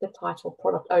hold the title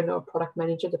product owner or product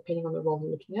manager, depending on the role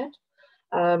you're looking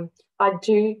at. I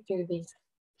do these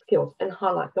skills and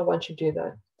highlight the ones you do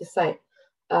though, to say,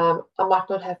 I might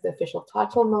not have the official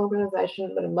title in my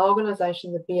organization, but in my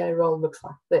organization, the BA role looks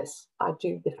like this. I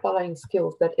do the following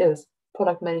skills, that is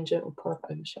product manager or product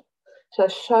ownership. So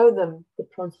show them the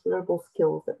transferable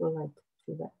skills that relate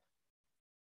to that.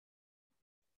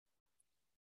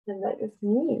 And that is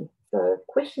me. So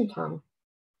question time.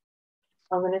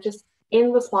 I'm going to just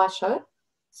end the slideshow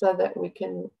so that we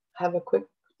can have a quick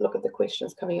look at the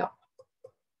questions coming up.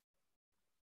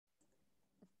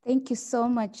 Thank you so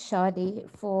much, Chardi,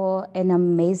 for an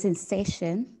amazing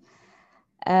session.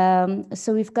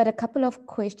 So we've got a couple of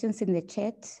questions in the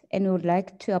chat, and we would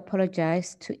like to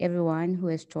apologize to everyone who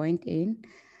has joined in.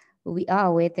 We are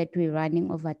aware that we're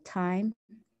running over time.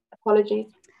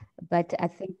 Apologies. But I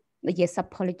think, yes,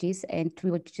 apologies. And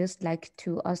we would just like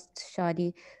to ask Chardi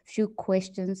a few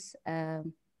questions.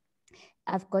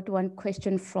 I've got one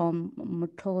question from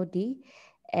Mutodi,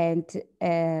 and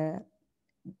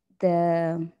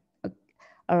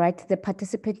all right, the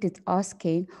participant is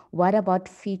asking, what about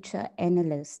feature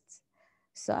analysts?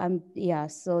 So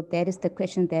so that is the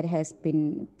question that has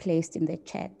been placed in the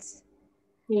chat.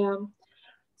 Yeah.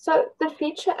 So the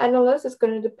feature analyst is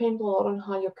going to depend a lot on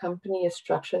how your company is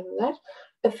structured in that.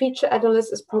 A feature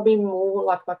analyst is probably more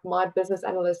like my business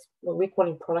analyst, what we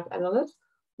call product analysts,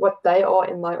 what they are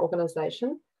in my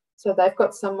organization. So they've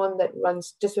got someone that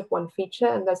runs just with one feature,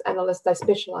 and those analysts, they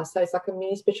specialize. So it's like a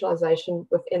mini specialization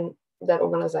within that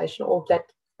organization or that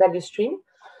value stream.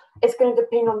 It's going to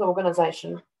depend on the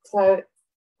organization. So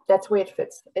that's where it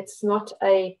fits. It's not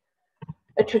a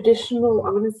traditional, I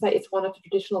wouldn't say it's one of the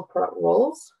traditional product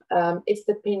roles. It's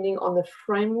depending on the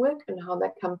framework and how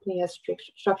that company has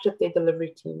structured their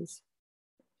delivery teams.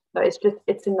 So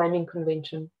it's a naming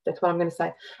convention. That's what I'm going to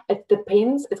say. It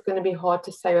depends. It's going to be hard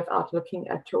to say without looking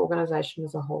at your organization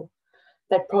as a whole.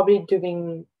 They're probably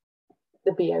doing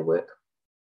the BA work.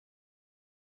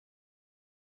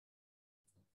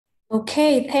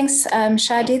 Okay, thanks,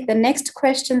 Chardi. The next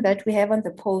question that we have on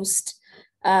the post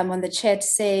on the chat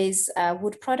says,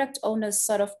 would product owners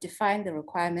sort of define the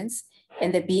requirements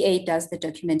and the BA does the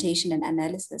documentation and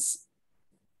analysis?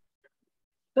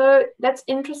 So that's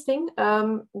interesting.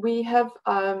 We have,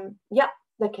 yeah,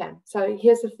 they can. So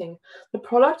here's the thing. The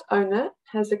product owner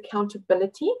has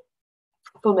accountability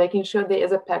for making sure there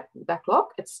is a backlog,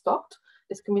 it's stocked,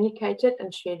 is communicated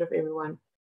and shared with everyone.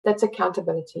 That's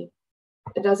accountability.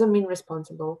 It doesn't mean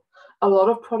responsible. A lot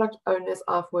of product owners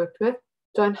I've worked with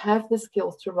don't have the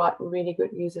skills to write really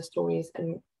good user stories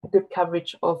and good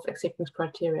coverage of acceptance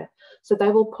criteria. So they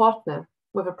will partner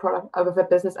with a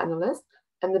business analyst,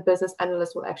 and the business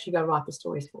analyst will actually go write the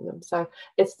stories for them. So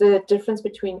it's the difference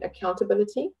between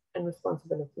accountability and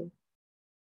responsibility.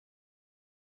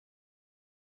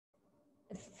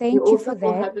 Thank you for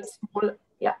that.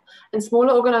 In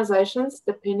smaller organizations,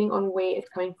 depending on where it's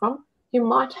coming from, you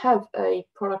might have a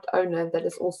product owner that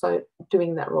is also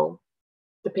doing that role,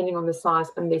 depending on the size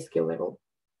and their skill level.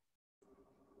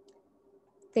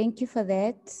 Thank you for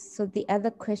that. So the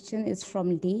other question is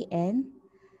from Leanne.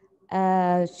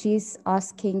 She's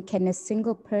asking, can a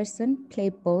single person play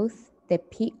both the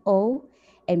PO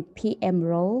and PM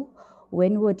role?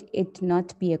 When would it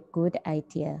not be a good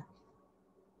idea?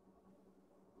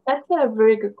 That's a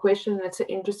very good question. It's an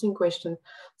interesting question.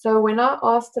 So when I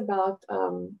asked about,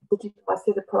 I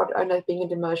see the product owner being a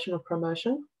demotion or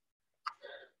promotion,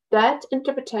 that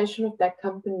interpretation of that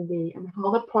company and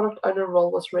how the product owner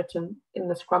role was written in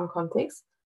the Scrum context,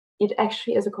 it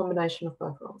actually is a combination of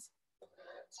both roles.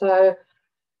 So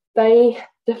they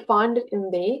defined it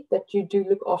in there that you do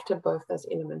look after both those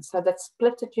elements. So that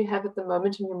split that you have at the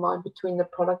moment in your mind between the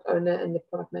product owner and the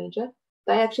product manager,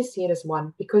 they actually see it as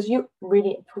one, because you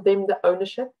really, for them, the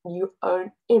ownership, you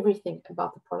own everything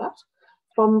about the product,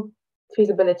 from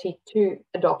feasibility to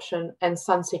adoption and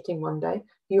sunsetting one day.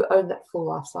 You own that full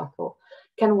life cycle.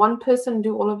 Can one person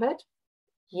do all of it?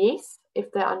 Yes,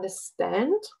 if they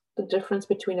understand the difference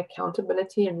between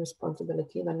accountability and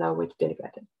responsibility, and they know where to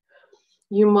delegate it.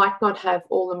 You might not have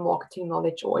all the marketing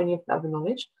knowledge or any of the other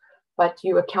knowledge, but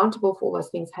you're accountable for all those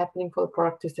things happening for the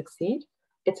product to succeed.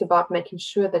 It's about making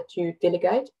sure that you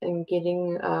delegate and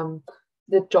getting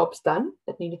the jobs done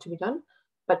that needed to be done.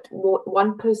 But will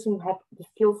one person have the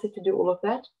skill set to do all of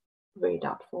that? Very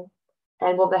doubtful.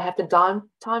 And will they have the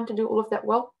time to do all of that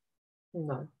well?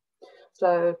 No.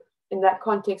 So in that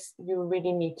context, you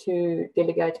really need to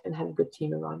delegate and have a good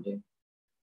team around you.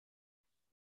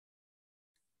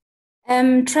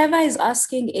 Trevor is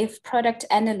asking if product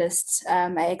analysts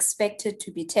are expected to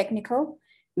be technical,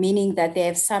 meaning that they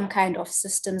have some kind of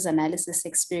systems analysis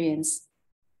experience.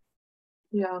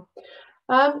 Yeah.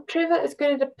 Trevor, it's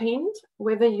going to depend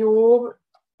whether your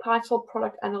title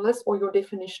product analyst or your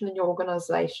definition in your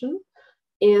organization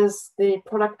is the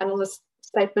product analyst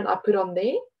statement I put on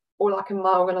there, or like in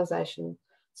my organization.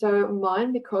 So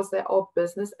mine, because they are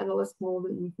business analysts more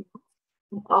than anything else,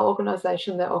 in our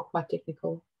organization, they are quite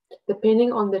technical.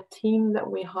 Depending on the team that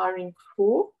we're hiring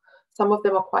for, some of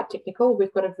them are quite technical.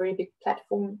 We've got a very big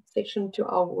platform section to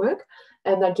our work,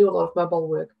 and they do a lot of mobile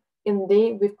work. In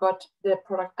there, we've got the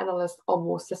product analysts or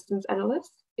more systems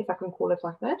analysts, if I can call it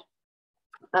like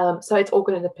that. So it's all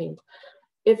going to depend.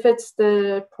 If it's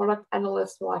the product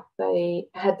analyst, like they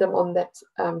had them on that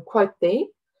quote there,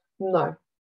 no.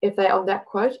 If they're on that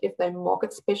quote, if they're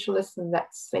market specialists in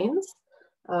that sense,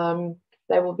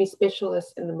 they will be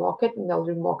specialists in the market and they'll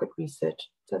do market research.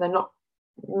 So they're not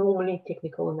normally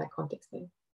technical in that context then.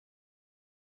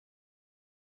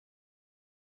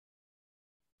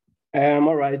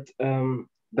 All right. The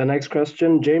next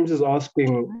question, James is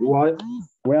asking,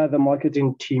 where are the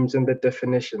marketing teams in the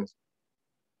definitions?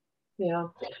 Yeah,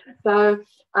 so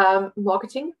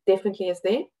marketing definitely is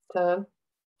there. So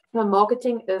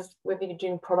marketing is, whether you're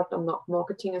doing product or not,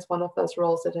 marketing is one of those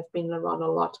roles that have been around a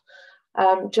lot.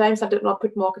 James, I did not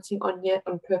put marketing on yet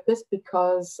on purpose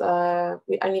because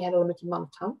we only had a limited amount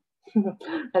of time.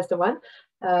 That's the one.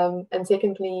 And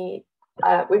secondly,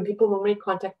 when people normally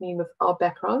contact me with our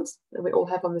backgrounds that we all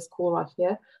have on this call right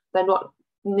here, they're not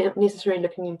necessarily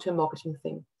looking into a marketing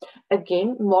thing.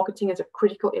 Again, marketing is a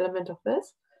critical element of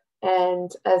this.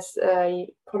 And as a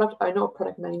product owner or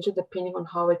product manager, depending on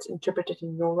how it's interpreted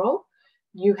in your role,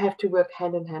 you have to work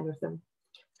hand in hand with them.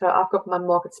 So I've got my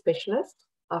market specialist,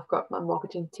 I've got my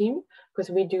marketing team,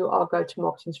 because we do our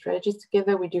go-to-marketing strategies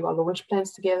together, we do our launch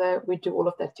plans together, we do all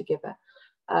of that together.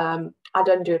 I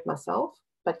don't do it myself,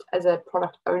 but as a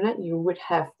product owner, you would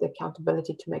have the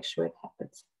accountability to make sure it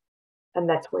happens. And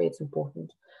that's where it's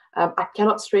important. I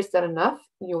cannot stress that enough.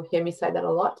 You'll hear me say that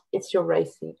a lot. It's your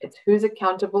racing. It's who's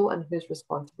accountable and who's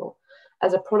responsible.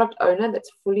 As a product owner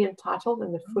that's fully entitled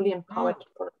and a fully empowered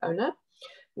product owner,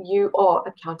 you are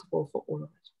accountable for all of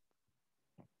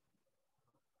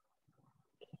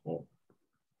it.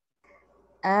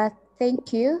 Okay.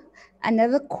 Thank you.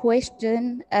 Another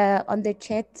question on the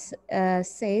chat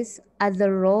says, are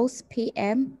the roles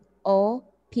PM or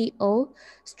PO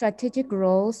strategic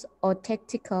roles or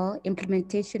tactical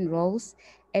implementation roles?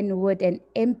 And would an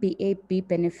MBA be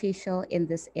beneficial in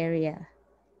this area?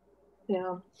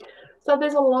 Yeah. So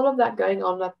there's a lot of that going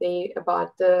on up there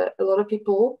about a lot of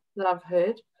people that I've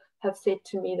heard have said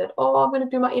to me that, oh, I'm going to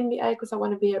do my MBA because I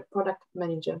want to be a product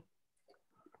manager.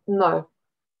 No,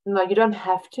 you don't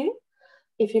have to.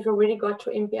 If you've already got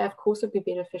your MBA, of course, it'd be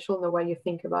beneficial in the way you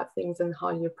think about things and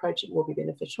how you approach it will be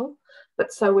beneficial.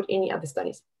 But so would any other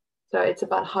studies. So it's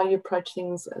about how you approach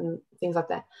things and things like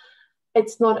that.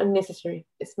 It's not unnecessary.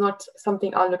 It's not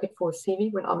something I look at for a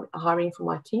CV when I'm hiring for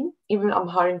my team. Even I'm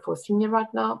hiring for a senior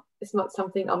right now. It's not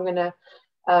something I'm going to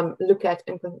look at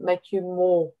and make you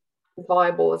more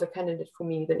viable as a candidate for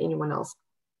me than anyone else.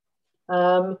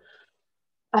 I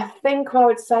think what I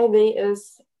would say there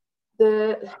is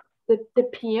the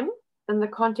PM, in the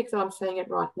context that I'm saying it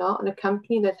right now, in a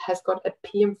company that has got a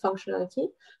PM functionality,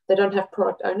 they don't have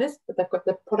product owners, but they've got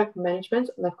the product management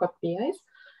and they've got BAs.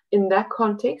 In that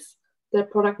context, the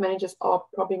product managers are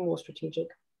probably more strategic.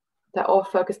 They are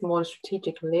focused more on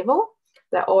strategic level.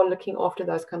 They are looking after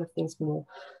those kind of things more.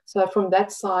 So from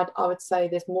that side, I would say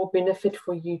there's more benefit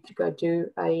for you to go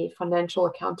do a financial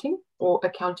accounting or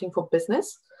accounting for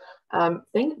business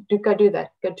thing. Go do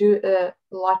that. Go do a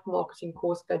light marketing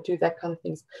course. Go do that kind of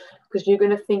things, because you're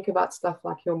going to think about stuff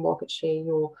like your market share,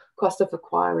 your cost of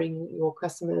acquiring your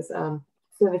customers,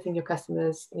 servicing your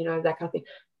customers, that kind of thing.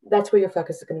 That's where your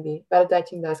focus is going to be,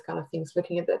 validating those kind of things,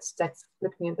 looking at that stats,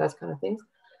 looking at those kind of things.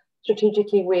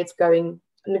 Strategically, where it's going,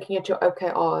 looking at your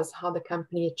OKRs, how the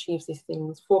company achieves these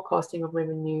things, forecasting of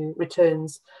revenue,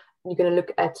 returns. You're going to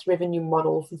look at revenue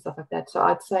models and stuff like that. So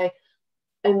I'd say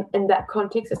in that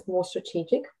context, it's more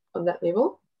strategic on that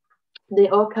level.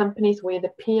 There are companies where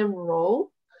the PM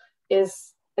role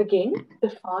is, again,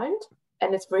 defined,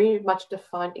 and it's very much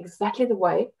defined exactly the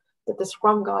way that the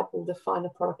Scrum Guide will define a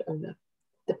product owner.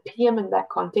 The PM in that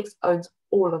context owns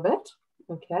all of it,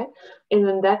 okay? And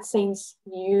in that sense,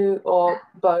 you are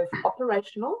both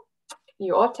operational,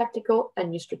 you are tactical,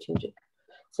 and you're strategic.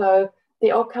 So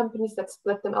there are companies that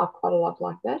split them out quite a lot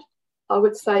like that. I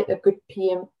would say a good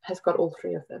PM has got all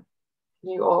three of them.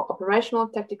 You are operational,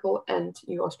 tactical, and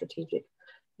you are strategic.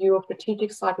 Your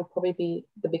strategic side will probably be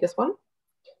the biggest one,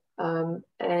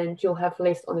 and you'll have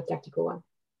less on the tactical one.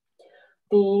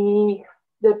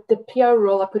 The PO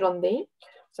role I put on there.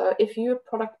 So if you're a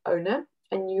product owner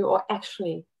and you are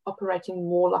actually operating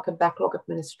more like a backlog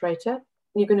administrator,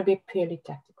 you're going to be purely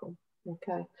tactical,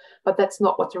 okay? But that's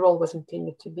not what the role was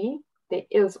intended to be. There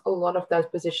is a lot of those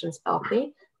positions out there.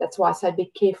 That's why I say be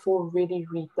careful, really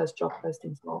read those job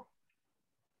postings well.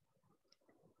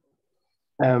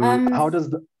 How does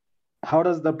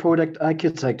the product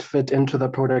architect fit into the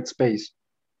product space?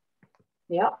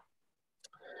 Yeah.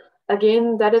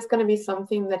 Again, that is going to be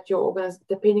something that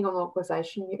depending on the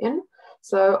organization you're in.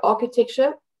 So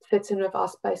architecture fits in with our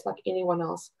space like anyone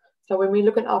else. So when we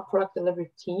look at our product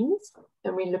delivery teams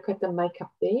and we look at the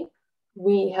makeup there,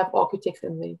 we have architects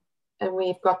in there. And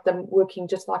we've got them working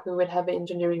just like we would have an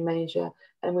engineering manager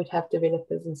and we'd have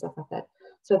developers and stuff like that.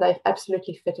 So they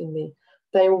absolutely fit in there.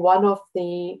 They're one of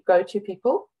the go-to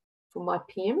people for my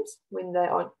PMs when they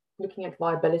are looking at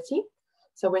viability.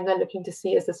 So when they're looking to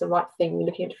see, is this the right thing? We're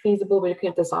looking at feasible, we're looking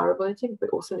at desirability, but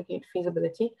also looking at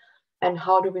feasibility. And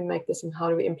how do we make this and how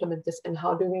do we implement this and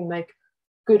how do we make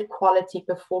good quality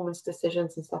performance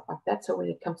decisions and stuff like that? So when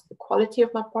it comes to the quality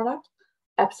of my product,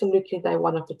 absolutely they're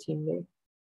one of the team there.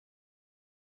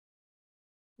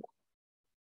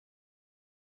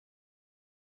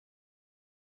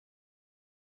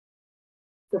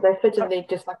 So they fit in there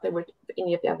just like they would for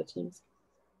any of the other teams.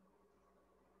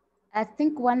 I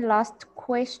think one last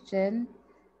question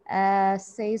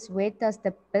says, where does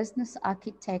the business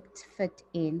architect fit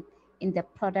in the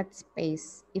product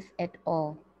space, if at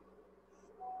all?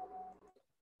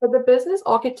 So the business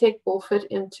architect will fit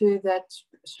into that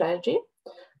strategy,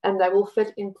 and they will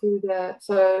fit into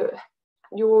so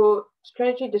your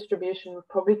strategy distribution will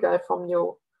probably go from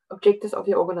your objectives of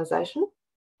your organization,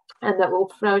 and that will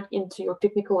flow into your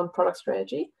technical and product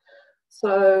strategy.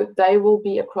 So they will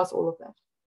be across all of that.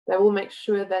 They will make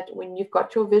sure that when you've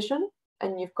got your vision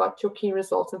and you've got your key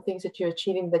results and things that you're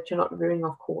achieving, that you're not veering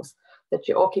off course, that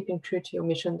you are keeping true to your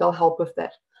mission. They'll help with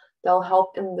that. They'll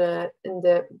help in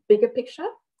the bigger picture.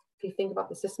 If you think about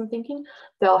the system thinking,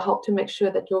 they'll help to make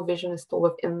sure that your vision is still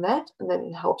within that, and then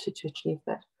it helps you to achieve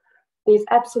that. There's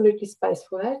absolutely space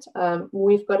for that.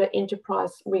 We've got an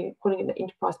enterprise, we're calling it an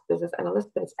enterprise business analyst,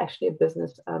 but it's actually a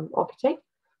business architect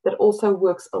that also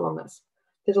works along us.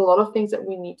 There's a lot of things that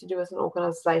we need to do as an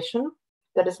organization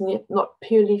that is not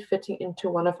purely fitting into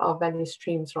one of our value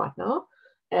streams right now.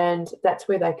 And that's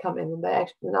where they come in. And they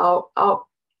actually, now our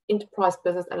enterprise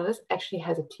business analyst actually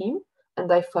has a team and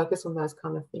they focus on those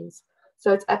kind of things.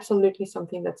 So it's absolutely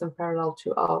something that's in parallel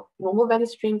to our normal value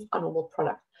streams, our normal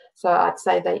product. So I'd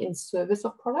say they're in service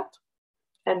of product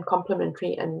and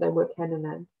complementary, and they work hand in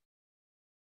hand.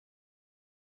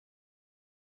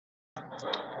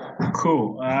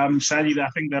 Cool. Chardi, I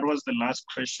think that was the last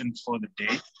question for the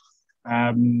day.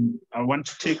 I want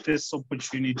to take this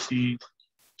opportunity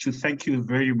to thank you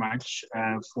very much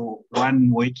for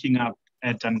one, waking up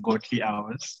at ungodly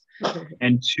hours,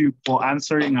 and two, for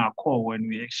answering our call when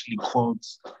we actually called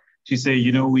to say,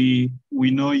 you know, we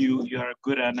know you are a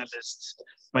good analyst,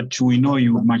 but we know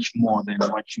you much more than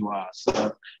what you are.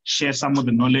 So share some of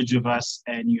the knowledge with us,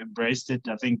 and you embraced it.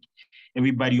 I think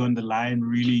everybody on the line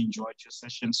really enjoyed your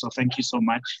session. So thank you so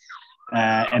much.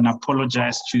 And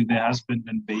apologize to the husband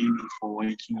and baby for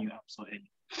waking you up so early.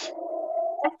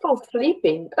 I'm still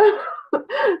sleeping.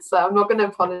 So I'm not going to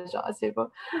apologize, Eva.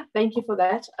 Thank you for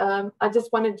that. I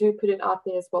just wanted to put it out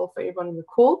there as well for everyone in the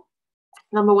call.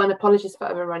 Number one, apologies for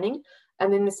overrunning.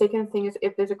 And then the second thing is,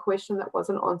 if there's a question that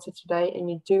wasn't answered today and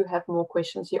you do have more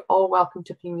questions, you're all welcome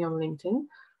to ping me on LinkedIn.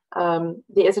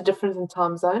 There is a difference in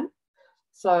time zone,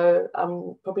 so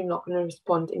I'm probably not going to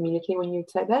respond immediately when you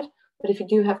say that. But if you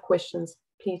do have questions,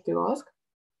 please do ask.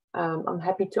 I'm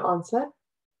happy to answer.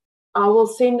 I will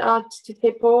send out to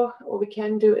Tepo. What we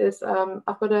can do is,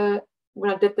 I've got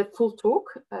when I did the full talk,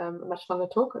 a much longer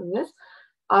talk on this,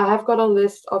 I have got a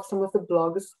list of some of the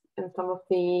blogs and some of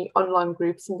the online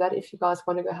groups, and that if you guys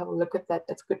want to go have a look at that,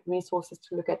 that's good resources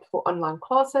to look at for online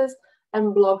classes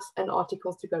and blogs and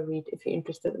articles to go read if you're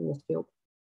interested in this field.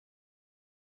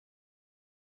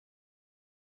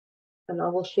 And I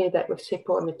will share that with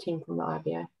Tepo and the team from the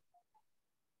IBA.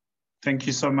 Thank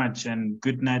you so much, and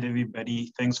good night,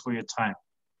 everybody. Thanks for your time.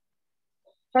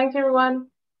 Thanks, everyone.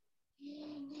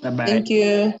 Bye-bye. Thank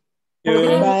you. Bye.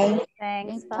 Bye.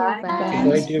 Thanks. Bye.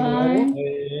 Bye. Good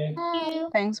night,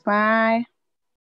 everyone. Thanks. Bye.